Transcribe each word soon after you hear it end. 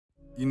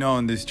You know,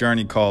 in this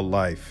journey called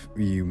life,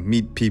 you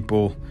meet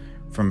people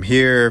from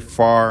here,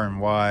 far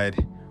and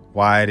wide,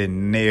 wide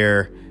and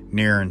near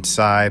and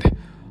side,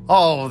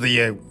 all of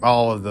the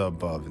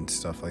above and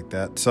stuff like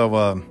that.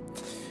 So,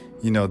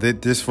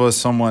 this was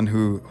someone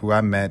who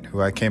I met, who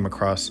I came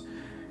across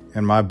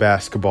in my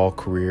basketball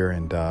career.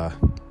 And,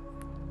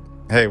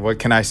 hey, what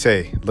can I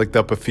say? Looked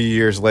up a few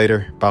years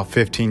later, about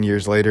 15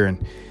 years later,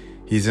 and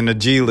he's in the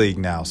G League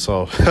now.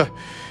 So,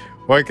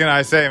 what can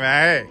I say,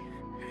 man? Hey.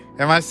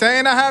 Am I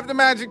saying I have the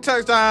magic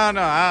touch? I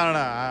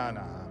don't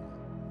know.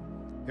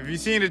 If you've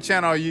seen the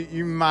channel,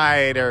 you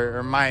might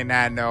or might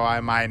not know.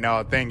 I might know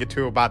a thing or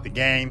two about the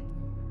game.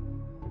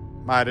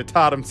 Might have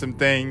taught him some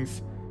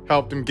things,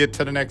 helped him get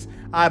to the next.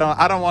 I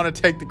don't want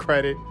to take the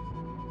credit.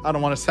 I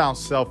don't want to sound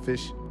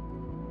selfish,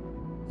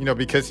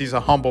 because he's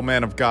a humble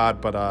man of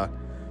God. But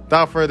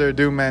without further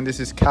ado, man, this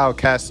is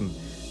Castlin,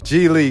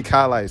 G League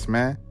highlights,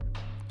 man.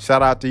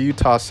 Shout out to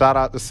Utah. Shout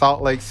out to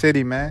Salt Lake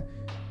City, man.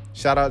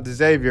 Shout out to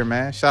Xavier,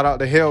 man. Shout out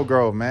to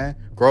Hillgrove, man.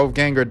 Grove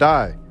gang or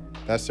die.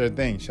 That's their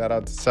thing. Shout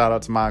out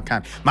to Mob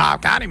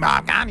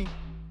County.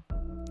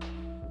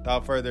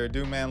 Without further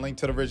ado, man, link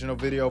to the original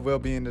video will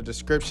be in the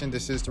description.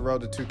 This is the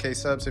road to 2K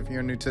subs if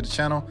you're new to the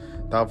channel.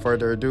 Without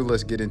further ado,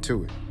 let's get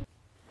into it.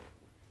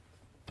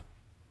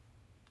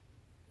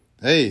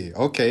 Hey,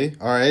 okay.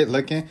 All right,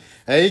 looking.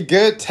 Hey,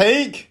 good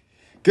take.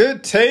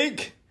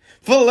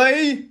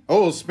 Filet.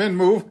 Oh, spin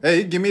move.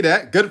 Hey, give me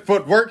that. Good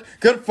footwork.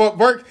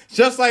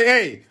 Just like,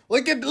 hey,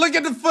 look at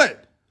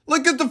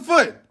the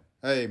foot.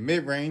 Hey,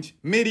 mid-range.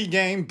 Midi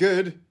game.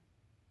 Good.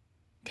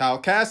 Kyle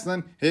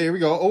Castlin. Here we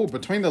go. Oh,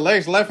 between the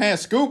legs. Left hand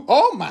scoop.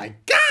 Oh, my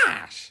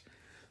gosh.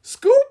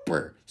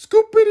 Scooper.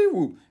 Scoopity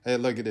whoop. Hey,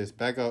 look at this.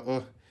 Back up.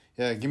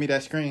 Yeah, give me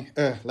that screen.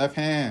 Left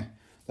hand.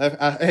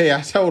 Hey,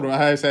 I told him.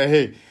 I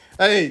said,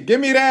 hey, give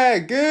me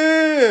that.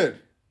 Good.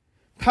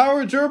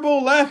 Power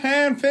dribble, left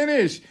hand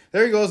finish.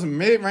 There he goes,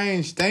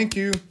 mid-range. Thank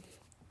you.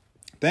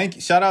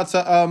 Shout out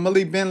to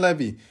Malik Ben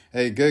Levy.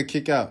 Hey, good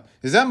kick out.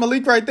 Is that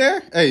Malik right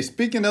there? Hey,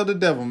 speaking of the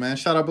devil, man.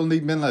 Shout out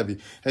Malik Ben Levy.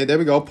 Hey, there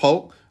we go.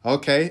 Poke.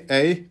 Okay.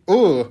 Hey.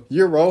 Ooh,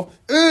 Euro.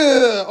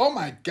 Oh,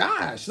 my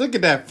gosh. Look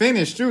at that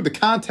finish through the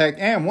contact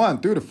and one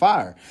through the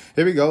fire.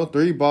 Here we go.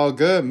 3 ball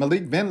good.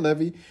 Malik Ben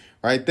Levy.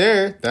 Right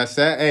there. That's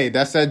that. Hey,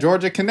 that's that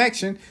Georgia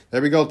connection.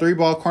 There we go. 3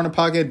 ball corner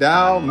pocket.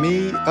 Dial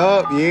me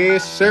up.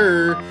 Yes,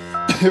 sir.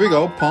 Here we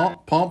go.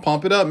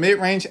 Pump it up.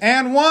 Mid-range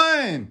and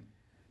one.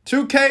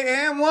 2K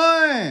and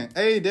one.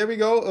 Hey, there we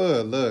go.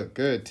 Look.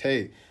 Good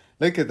take.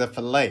 Look at the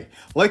fillet.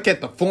 Look at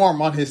the form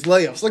on his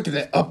layups. Look at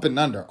that up and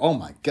under. Oh,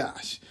 my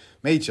gosh.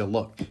 Made you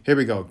look. Here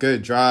we go.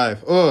 Good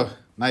drive.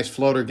 Nice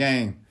floater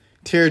game.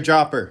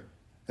 Teardropper.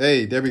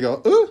 Hey, there we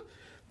go.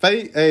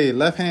 Fade. Hey,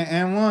 left hand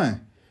and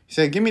one. He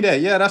said, give me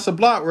that. Yeah, that's a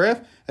block, ref.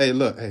 Hey,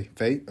 look. Hey,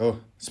 fade.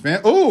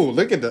 Spin.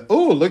 Look at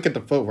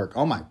the footwork.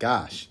 Oh, my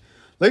gosh.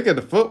 Look at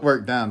the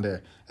footwork down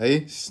there.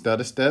 Hey,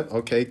 stutter step.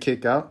 Okay,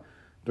 kick out.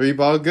 3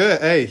 ball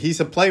good. Hey, he's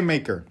a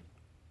playmaker.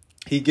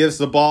 He gives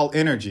the ball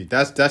energy.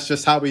 That's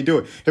just how we do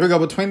it. Here we go.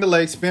 Between the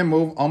legs. Spin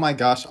move. Oh, my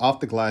gosh. Off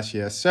the glass.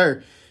 Yes,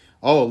 sir.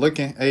 Oh,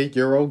 looking. Hey,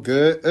 Euro.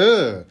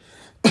 Good.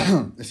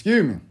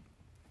 Excuse me.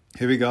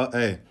 Here we go.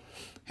 Hey.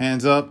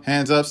 Hands up.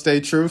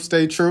 Stay true.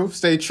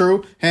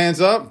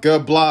 Hands up.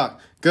 Good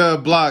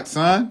block,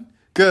 son.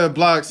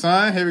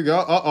 Here we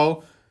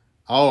go.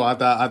 Oh, I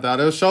thought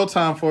it was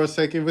showtime for a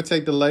second. We'll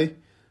take the lay.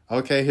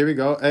 Okay, here we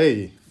go.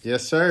 Hey,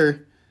 yes,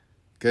 sir.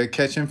 Good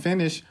catch and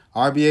finish.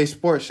 RBA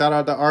Sports. Shout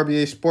out to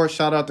RBA Sports.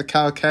 Shout out to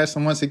Kyle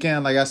Castlin once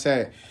again. Like I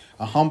said,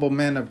 a humble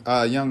man,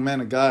 young man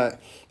of God.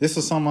 This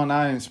is someone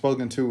I ain't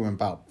spoken to in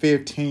about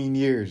 15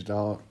 years,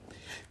 dog.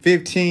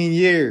 15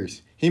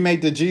 years. He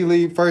made the G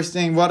League first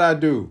thing. What I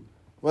do?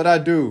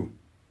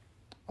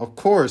 Of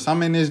course,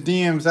 I'm in his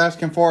DMs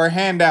asking for a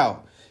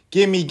handout.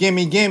 Gimme.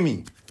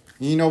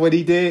 You know what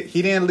he did?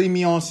 He didn't leave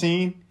me on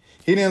scene.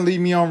 He didn't leave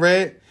me on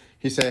red.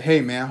 He said, hey,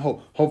 man,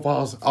 hope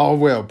all's all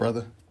well,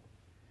 brother.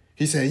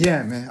 He said,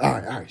 yeah, man. All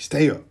right.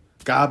 Stay up.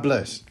 God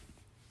bless.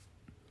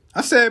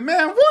 I said,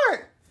 man,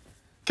 what?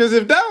 Because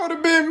if that would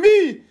have been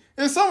me,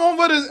 if someone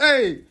would have,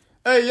 hey,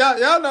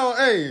 y'all know,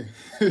 hey,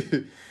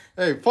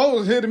 hey,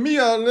 folks hitting me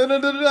up.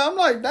 I'm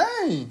like,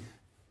 dang.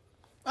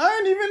 I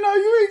didn't even know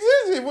you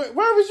existed.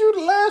 Where was you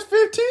the last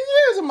 15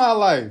 years of my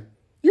life?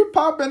 You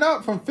popping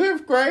up from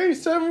 5th grade,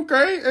 7th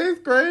grade,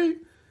 8th grade.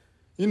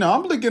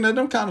 I'm looking at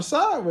them kind of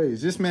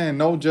sideways. This man,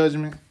 no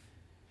judgment.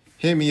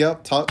 Hit me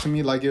up, talk to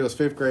me like it was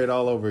 5th grade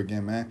all over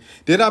again, man.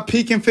 Did I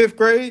peak in 5th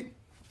grade?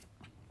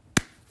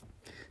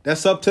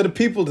 That's up to the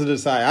people to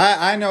decide.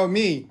 I know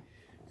me.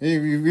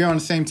 We were on the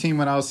same team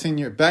when I was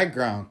senior.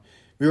 Background.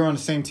 We were on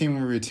the same team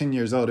when we were 10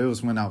 years old. It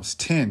was when I was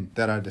 10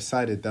 that I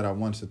decided that I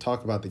wanted to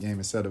talk about the game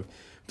instead of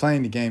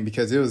playing the game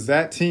because it was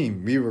that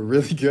team. We were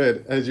really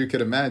good, as you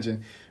could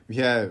imagine. We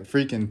had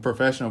freaking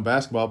professional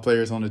basketball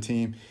players on the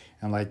team,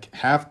 and like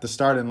half the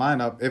starting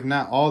lineup, if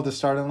not all the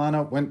starting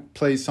lineup,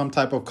 played some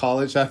type of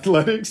college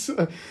athletics.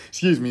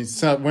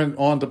 Went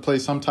on to play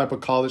some type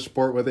of college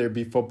sport, whether it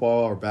be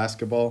football or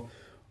basketball,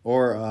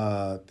 or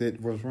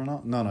was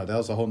Ronaldo? No, that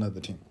was a whole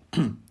nother team.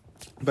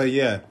 But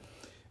yeah,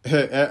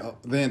 The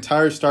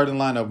entire starting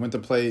lineup went to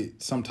play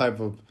some type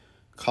of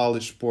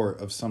college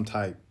sport of some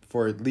type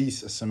for at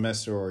least a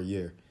semester or a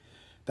year.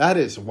 That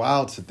is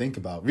wild to think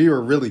about. We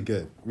were really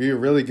good.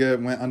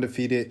 Went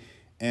undefeated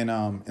in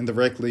the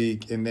rec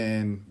league, and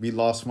then we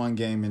lost one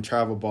game in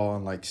travel ball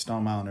in like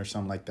Stone Mountain or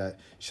something like that.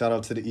 Shout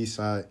out to the East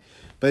Side.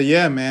 But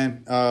yeah,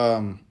 man,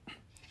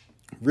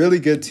 really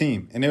good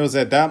team. And it was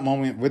at that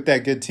moment with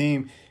that good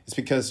team, it's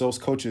because those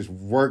coaches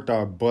worked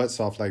our butts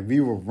off. Like, we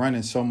were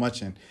running so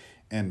much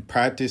and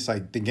practice.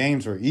 Like, the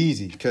games were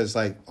easy because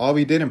like all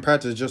we did in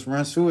practice was just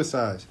run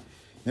suicides.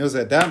 And it was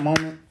at that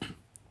moment,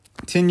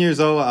 10 years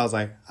old, I was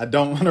like, I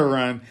don't want to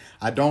run.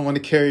 I don't want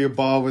to carry a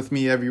ball with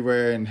me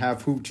everywhere and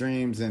have hoop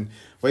dreams and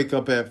wake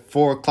up at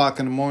 4 o'clock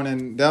in the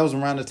morning. That was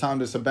around the time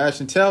the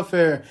Sebastian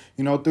Telfair,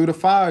 Through the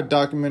Fire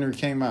documentary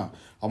came out.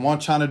 I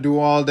wasn't trying to do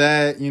all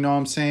that, you know what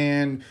I'm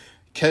saying?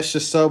 Catch the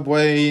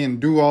subway and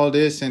do all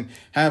this and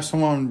have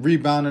someone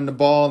rebounding the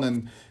ball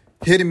and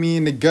hitting me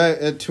in the gut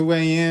at 2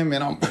 a.m.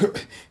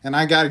 and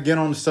I got to get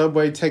on the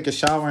subway, take a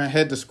shower, and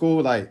head to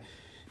school. Like,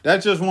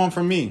 that's just one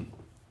for me.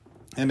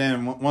 And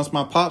then once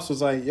my pops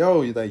was like,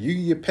 yo, you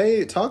get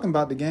paid talking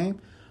about the game.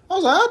 I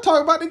was like, I'll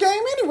talk about the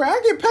game anyway.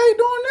 I get paid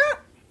doing that.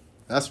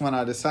 That's when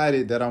I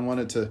decided that I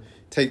wanted to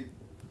take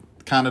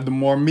kind of the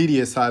more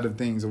media side of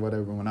things or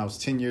whatever when I was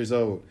 10 years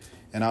old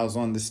and I was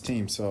on this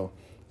team. So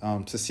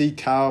to see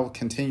Kyle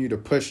continue to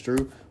push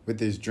through with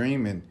his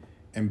dream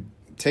and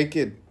take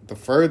it the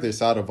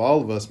furthest out of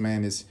all of us,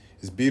 man, is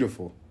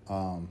beautiful.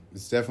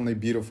 It's definitely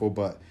beautiful.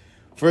 But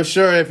for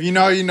sure, if you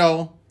know, you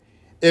know.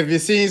 If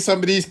you've seen some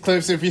of these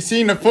clips, if you've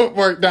seen the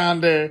footwork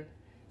down there,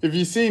 if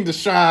you've seen the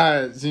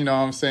strides, you know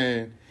what I'm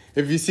saying?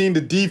 If you've seen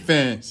the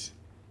defense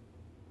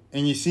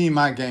and you've seen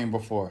my game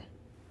before,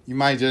 you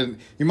might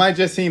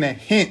just seen a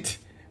hint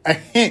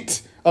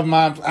of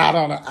my, I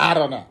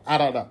don't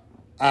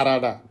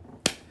know.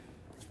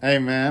 Hey,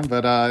 man,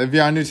 but if you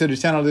are new to the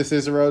channel, this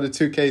is the road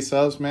to 2K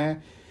subs,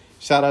 man.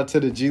 Shout out to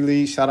the G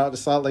League. Shout out to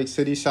Salt Lake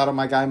City. Shout out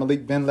my guy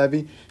Malik Ben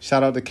Levy.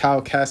 Shout out to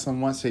Kyle Castlin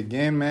once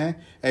again, man.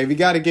 Hey, we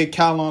got to get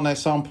Kyle on at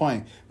some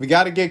point. We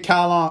got to get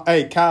Kyle on.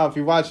 Hey, Kyle, if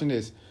you're watching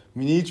this,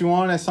 we need you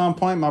on at some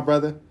point, my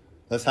brother.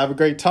 Let's have a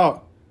great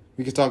talk.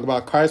 We could talk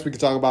about Christ. We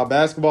could talk about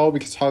basketball. We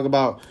could talk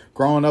about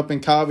growing up in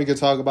Kyle. We could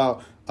talk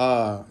about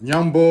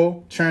Young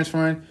Bull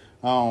transferring.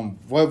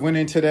 What went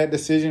into that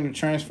decision of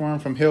transferring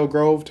from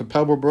Hillgrove to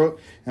Pebblebrook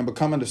and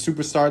becoming the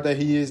superstar that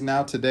he is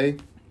now today.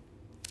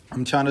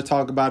 I'm trying to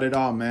talk about it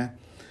all, man.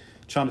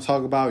 Trying to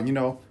talk about,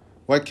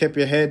 what kept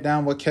your head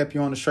down, what kept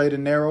you on the straight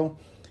and narrow,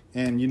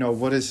 and,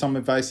 what is some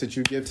advice that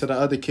you give to the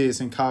other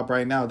kids in Cobb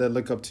right now that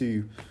look up to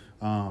you.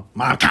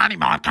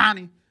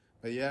 Marcani.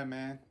 But yeah,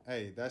 man.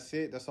 Hey, that's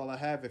it. That's all I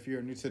have. If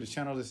you're new to the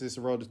channel, this is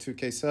the road to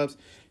 2K subs.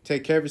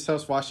 Take care of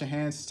yourselves. Wash your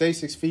hands. Stay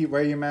 6 feet.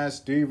 Wear your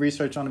mask. Do your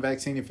research on the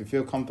vaccine if you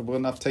feel comfortable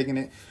enough taking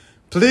it.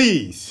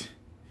 Please.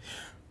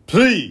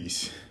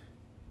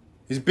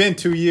 It's been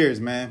 2 years,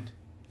 man.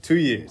 2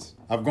 years.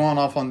 I've gone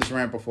off on this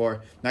rant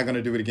before. Not going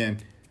to do it again.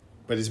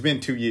 But it's been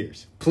 2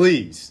 years.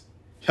 Please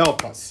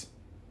help us.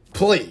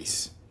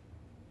 Please.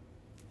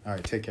 All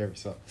right. Take care of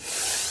yourself.